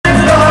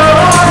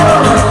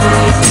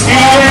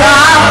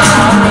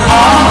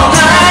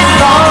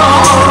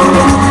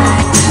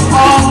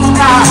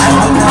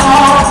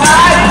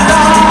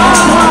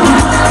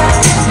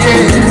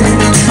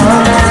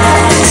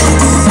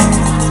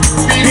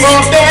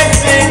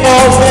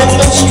walls in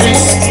the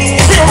streets,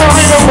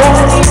 shivering the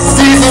world,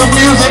 see the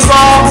music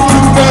all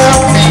through their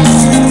feet.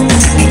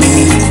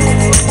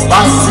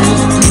 Life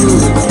is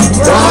good,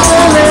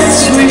 dull and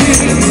sweet.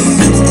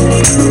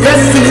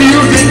 Let the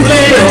music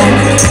play on,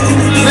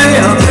 play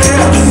on, play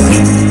on.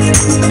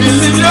 Feel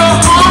in your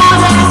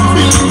heart and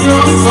feel in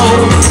your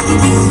soul.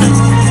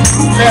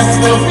 Let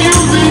the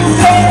music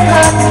take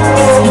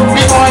control.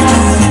 We want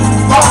you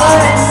forever.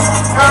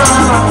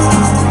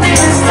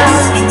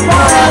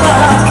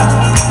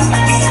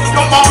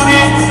 Come on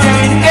and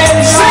sing it.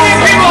 Sing it,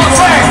 people,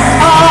 sing.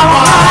 All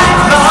night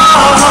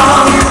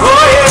long.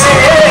 Oh yeah.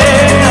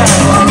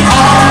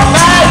 All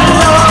night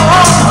long.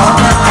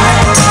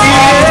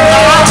 Yeah.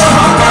 All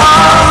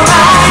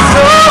night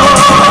long.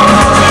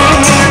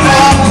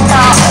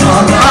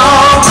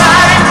 All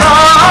night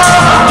long.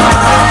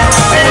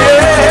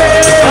 Yeah.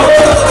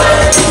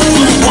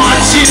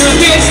 Once you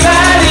get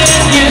started,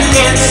 you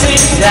can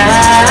sit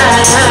down.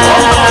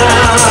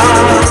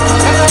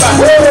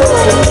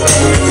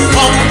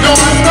 Come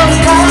join the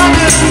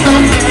party,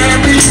 the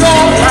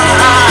merry-go-round.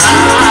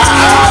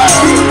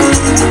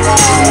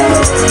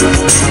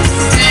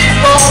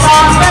 People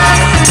are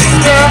dancing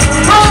their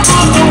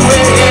troubles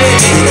away.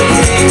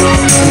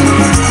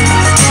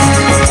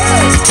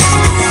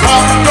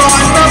 Come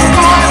join the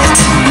party,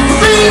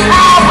 see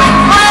how we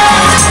play.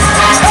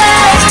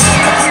 Hey.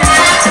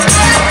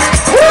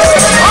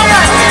 Oh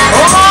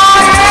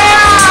yeah.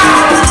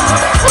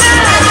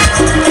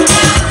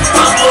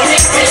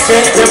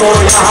 Te voy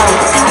a